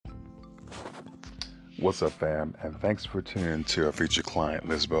What's up, fam? And thanks for tuning in to our featured client,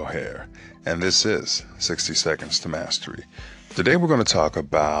 Lisbel Hare. And this is 60 Seconds to Mastery. Today, we're going to talk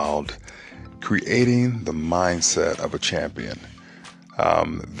about creating the mindset of a champion.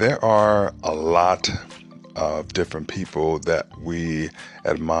 There are a lot of different people that we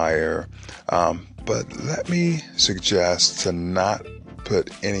admire, but let me suggest to not put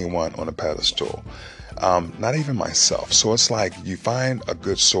anyone on a pedestal, not even myself. So it's like you find a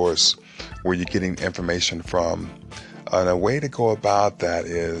good source where you're getting information from. And a way to go about that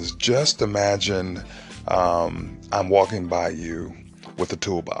is just imagine I'm walking by you with a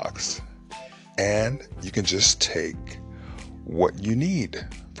toolbox, and you can just take what you need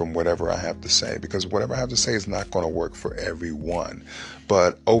from whatever I have to say, because whatever I have to say is not going to work for everyone.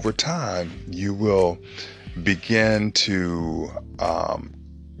 But over time, you will begin to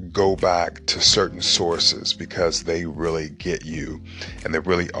go back to certain sources because they really get you and they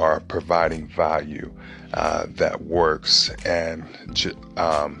really are providing value that works and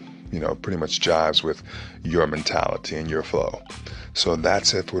pretty much jives with your mentality and your flow. So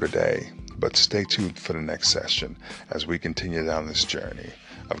that's it for today, but stay tuned for the next session as we continue down this journey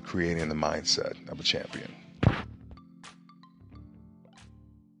of creating the mindset of a champion.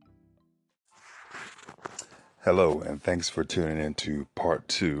 Hello, and thanks for tuning in to part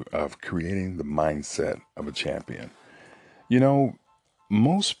 2 of creating the mindset of a champion. You know,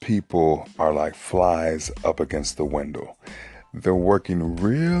 most people are like flies up against the window. They're working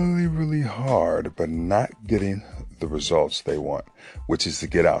really, really hard, but not getting the results they want, which is to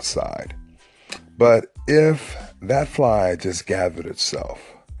get outside. But if that fly just gathered itself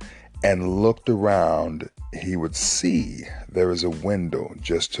and looked around, he would see there is a window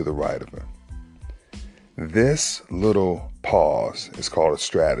just to the right of him. This little pause is called a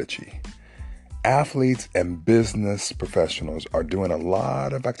strategy. Athletes and business professionals are doing a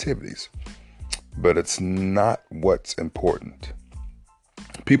lot of activities, but it's not what's important.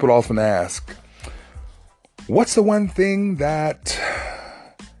 People often ask, what's the one thing that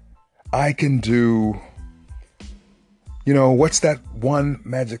I can do? You know, what's that one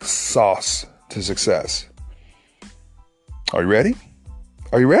magic sauce to success? Are you ready?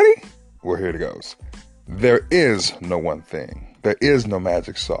 Are you ready? Well, here it goes. There is no one thing. There is no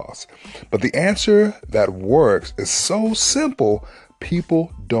magic sauce. But the answer that works is so simple,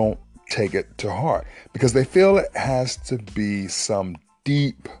 people don't take it to heart because they feel it has to be some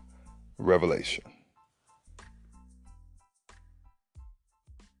deep revelation.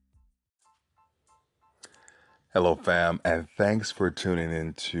 Hello, fam, and thanks for tuning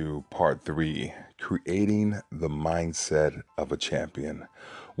in to part 3, creating the mindset of a champion.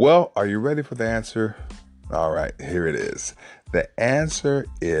 Well, are you ready for the answer? All right, here it is. The answer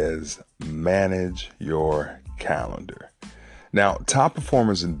is manage your calendar. Now, top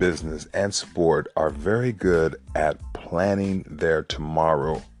performers in business and sport are very good at planning their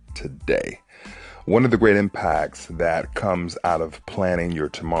tomorrow today. One of the great impacts that comes out of planning your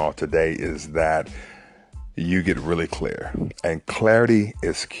tomorrow today is that you get really clear, and clarity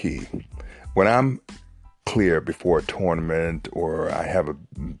is key. When I'm clear before a tournament or I have a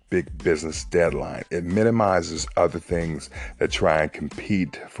big business deadline, it minimizes other things that try and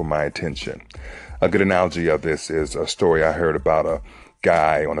compete for my attention. A good analogy of this is a story I heard about a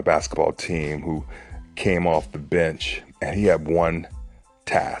guy on a basketball team who came off the bench, and he had one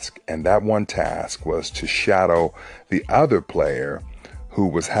task, and that one task was to shadow the other player who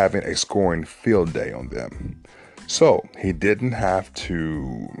was having a scoring field day on them. So he didn't have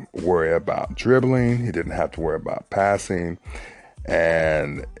to worry about dribbling. He didn't have to worry about passing.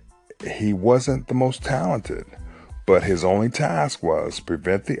 And he wasn't the most talented. But his only task was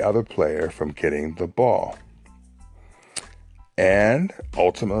prevent the other player from getting the ball. And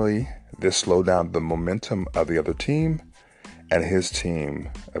ultimately, this slowed down the momentum of the other team. And his team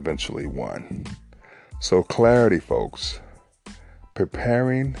eventually won. So clarity, folks.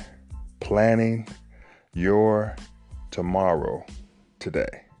 Preparing, planning your tomorrow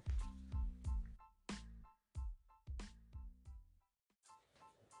today.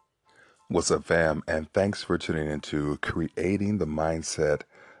 What's up, fam? And thanks for tuning into Creating the Mindset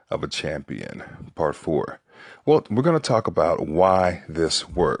of a Champion, Part 4. Well, we're going to talk about why this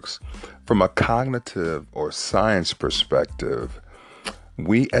works. From a cognitive or science perspective,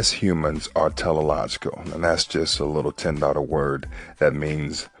 we as humans are teleological, and that's just a little $10 word that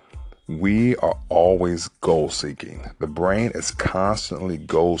means we are always goal-seeking. The brain is constantly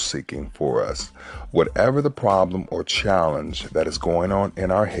goal-seeking for us. Whatever the problem or challenge that is going on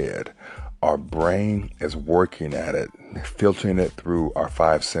in our head, our brain is working at it, filtering it through our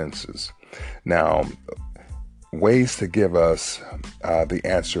 5 senses. Now, ways to give us the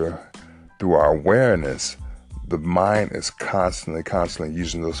answer through our awareness, the mind is constantly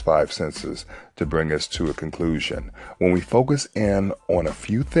using those five senses to bring us to a conclusion. When we focus in on a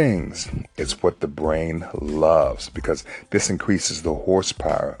few things, it's what the brain loves, because this increases the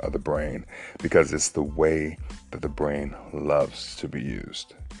horsepower of the brain, because it's the way that the brain loves to be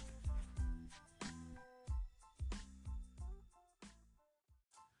used.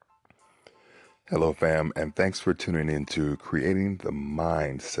 Hello, fam, and thanks for tuning in to Creating the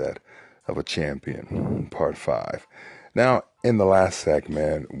Mindset of a Champion, Part 5. Now, in the last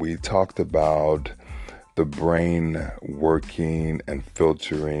segment, we talked about the brain working and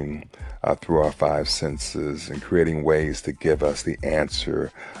filtering through our five senses and creating ways to give us the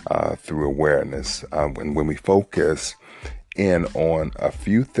answer through awareness. And when we focus in on a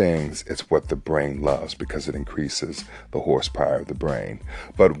few things, it's what the brain loves, because it increases the horsepower of the brain.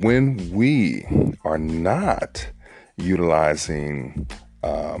 But when we are not utilizing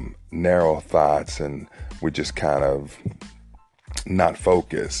narrow thoughts and we just kind of not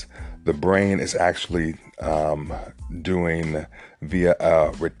focus, the brain is actually doing via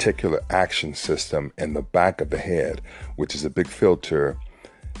a reticular action system in the back of the head, which is a big filter.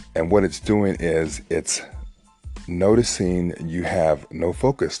 And what it's doing is it's noticing you have no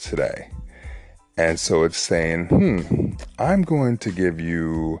focus today. And so it's saying, I'm going to give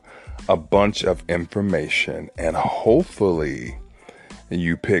you a bunch of information, and hopefully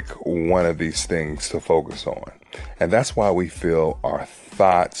you pick one of these things to focus on. And that's why we feel our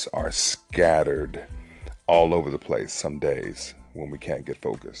thoughts are scattered all over the place some days when we can't get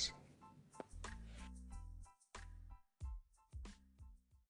focused.